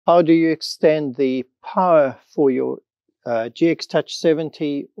How do you extend the power for your GX Touch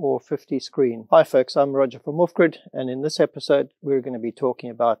 70 or 50 screen? Hi folks, I'm Roger from Offgrid, and in this episode we're going to be talking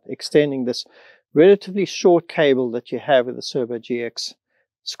about extending this relatively short cable that you have with the Cerbo GX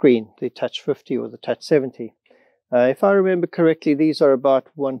screen, the Touch 50 or the Touch 70. If I remember correctly, these are about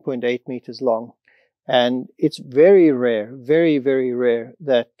 1.8 meters long, and it's very rare, very rare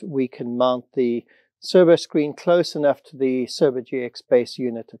that we can mount the Cerbo screen close enough to the Cerbo GX base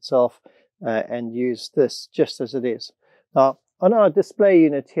unit itself and use this just as it is. Now, on our display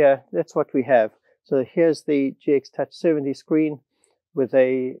unit here, that's what we have. So here's the GX Touch 70 screen with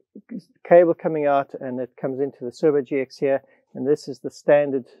a cable coming out, and it comes into the Cerbo GX here, and this is the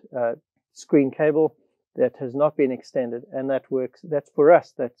standard screen cable that has not been extended, and that works. That's for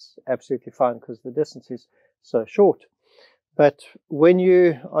us, that's absolutely fine because the distance is so short. But when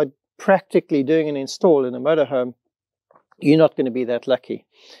you are practically doing an install in a motorhome, you're not going to be that lucky.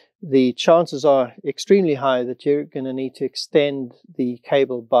 The chances are extremely high that you're going to need to extend the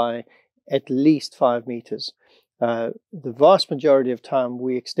cable by at least 5 meters. The vast majority of time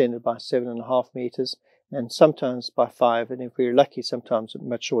we extend it by 7.5 meters, and sometimes by 5, and if we're lucky, sometimes a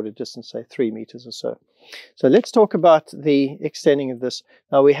much shorter distance, say 3 meters or so. So let's talk about the extending of this.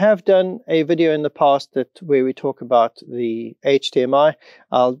 Now, we have done a video in the past where we talk about the HDMI.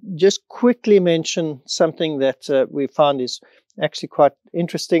 I'll just quickly mention something that we found is actually quite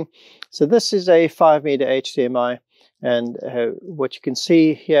interesting. So this is a 5-meter HDMI, and what you can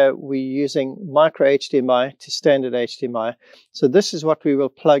see here, we're using micro HDMI to standard HDMI. So this is what we will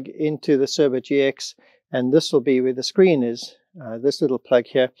plug into the Cerbo GX, and this will be where the screen is, this little plug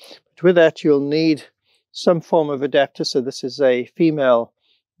here. But with that, you'll need some form of adapter. So this is a female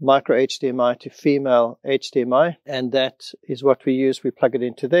micro HDMI to female HDMI, and that is what we use. We plug it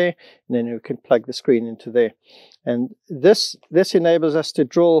into there, and then we can plug the screen into there. And this enables us to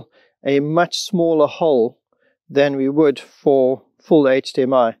drill a much smaller hole than we would for full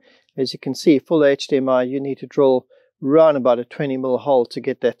HDMI. As you can see, full HDMI, you need to drill around about a 20mm hole to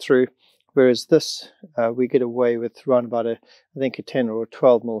get that through. Whereas this, we get away with around about I think a 10 or a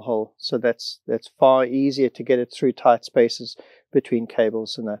 12mm hole. So that's far easier to get it through tight spaces between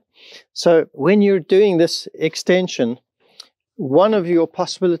cables and that. So when you're doing this extension, one of your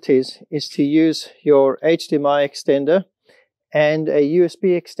possibilities is to use your HDMI extender and a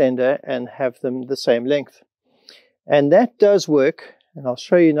USB extender and have them the same length. And that does work. And I'll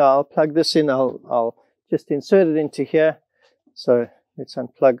show you now. I'll plug this in. I'll just insert it into here. So let's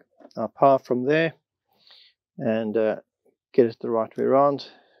unplug our power from there and get it the right way around.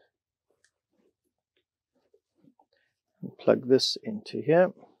 And plug this into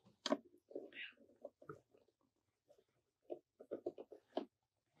here.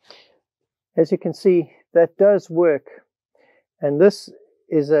 As you can see, that does work, and this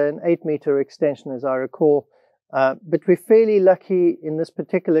is an 8-meter extension, as I recall, but we're fairly lucky in this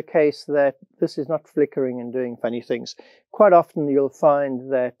particular case that this is not flickering and doing funny things. Quite often you'll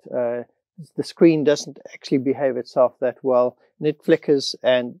find that the screen doesn't actually behave itself that well, and it flickers,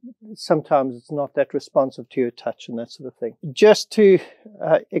 and sometimes it's not that responsive to your touch and that sort of thing. Just to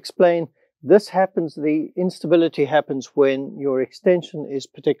explain, this happens, the instability happens when your extension is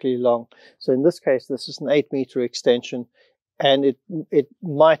particularly long. So in this case, this is an 8-meter extension, and it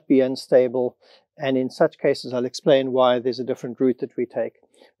might be unstable. And in such cases, I'll explain why there's a different route that we take.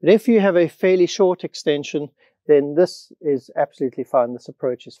 But if you have a fairly short extension, then this is absolutely fine. This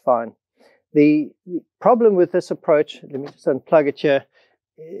approach is fine. The problem with this approach, let me just unplug it here,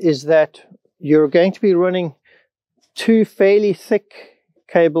 is that you're going to be running 2 fairly thick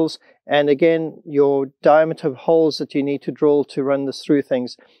cables, and again, your diameter of holes that you need to drill to run this through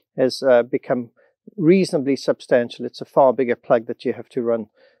things has become reasonably substantial. It's a far bigger plug that you have to run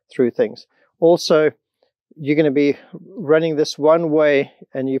through things. Also, you're going to be running this one way,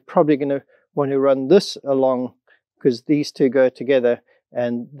 and you're probably going to want to run this along because these two go together,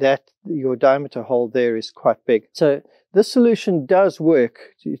 and that your diameter hole there is quite big. So this solution does work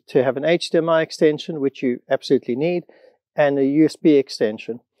to have an HDMI extension, which you absolutely need, and a USB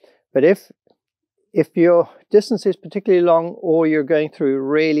extension. But if your distance is particularly long or you're going through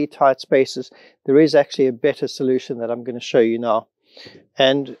really tight spaces, there is actually a better solution that I'm going to show you now.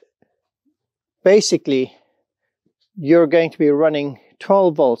 And basically, you're going to be running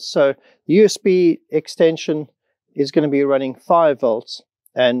 12 volts. So the USB extension is going to be running 5 volts,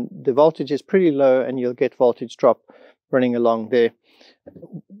 and the voltage is pretty low, and you'll get voltage drop running along there.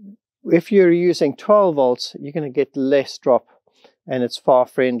 If you're using 12 volts, you're going to get less drop, and it's far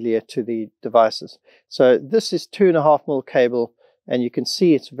friendlier to the devices. So this is 2.5mm cable, and you can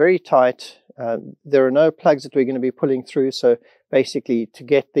see it's very tight. There are no plugs that we're going to be pulling through, so basically to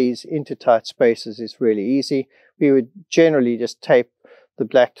get these into tight spaces is really easy. We would generally just tape the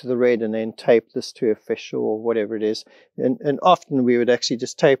black to the red and then tape this to a fish or whatever it is. And often we would actually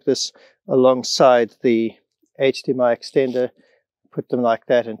just tape this alongside the HDMI extender, put them like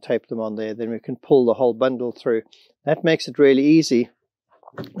that and tape them on there. Then we can pull the whole bundle through. That makes it really easy.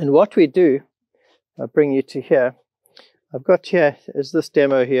 And what we do, I'll bring you to here. I've got here, is this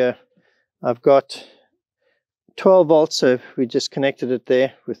demo here. I've got 12 volts, so we just connected it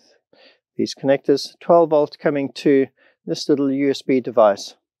there with these connectors. 12 volts coming to this little USB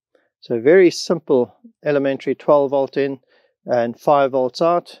device. So very simple, elementary 12 volt in and 5 volts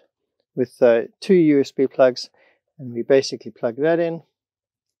out with 2 USB plugs. And we basically plug that in.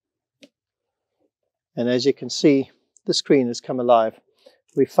 And as you can see, the screen has come alive.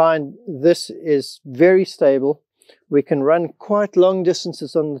 We find this is very stable. We can run quite long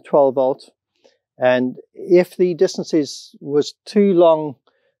distances on the 12 volt. And if the distances was too long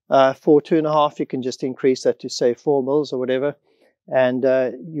for 2.5, you can just increase that to say 4 mils or whatever, and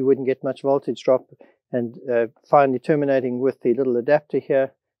you wouldn't get much voltage drop. And finally terminating with the little adapter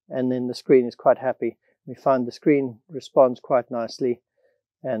here, and then the screen is quite happy. We find the screen responds quite nicely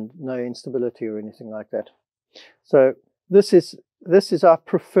and no instability or anything like that. So this is our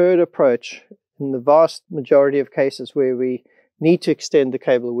preferred approach in the vast majority of cases where we need to extend the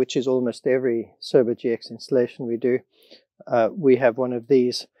cable, which is almost every Cerbo GX installation we do. We have one of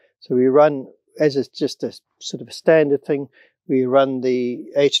these. So we run, as it's just a sort of a standard thing, we run the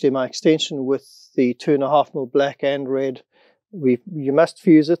HDMI extension with the 2.5 mil black and red. You must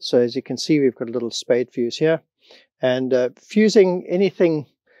fuse it. So as you can see, we've got a little spade fuse here. And fusing anything,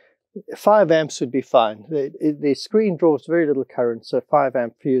 5 amps would be fine. The screen draws very little current, so 5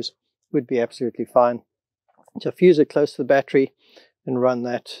 amp fuse would be absolutely fine. So fuse it close to the battery and run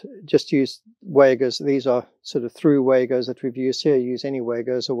that. Just use Wagers. These are sort of through Wagers that we've used here. Use any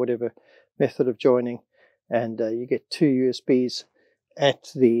Wagers or whatever method of joining. And you get 2 USBs at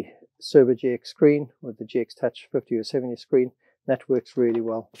the Cerbo GX screen or the GX Touch 50 or 70 screen. That works really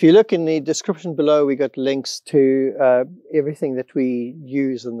well. If you look in the description below, we got links to everything that we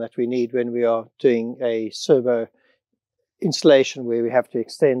use and that we need when we are doing a Cerbo installation where we have to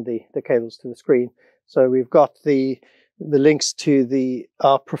extend the cables to the screen. So we've got the links to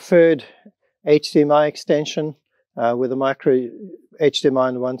our preferred HDMI extension with a micro HDMI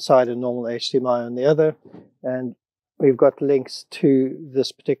on the one side and normal HDMI on the other. And we've got links to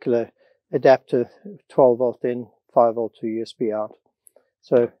this particular adapter, 12 volt in, 5 volt to USB out.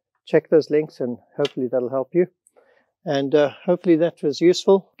 So check those links and hopefully that'll help you. And hopefully that was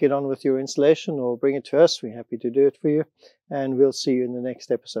useful. Get on with your installation or bring it to us. We're happy to do it for you. And we'll see you in the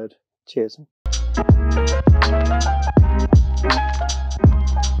next episode. Cheers.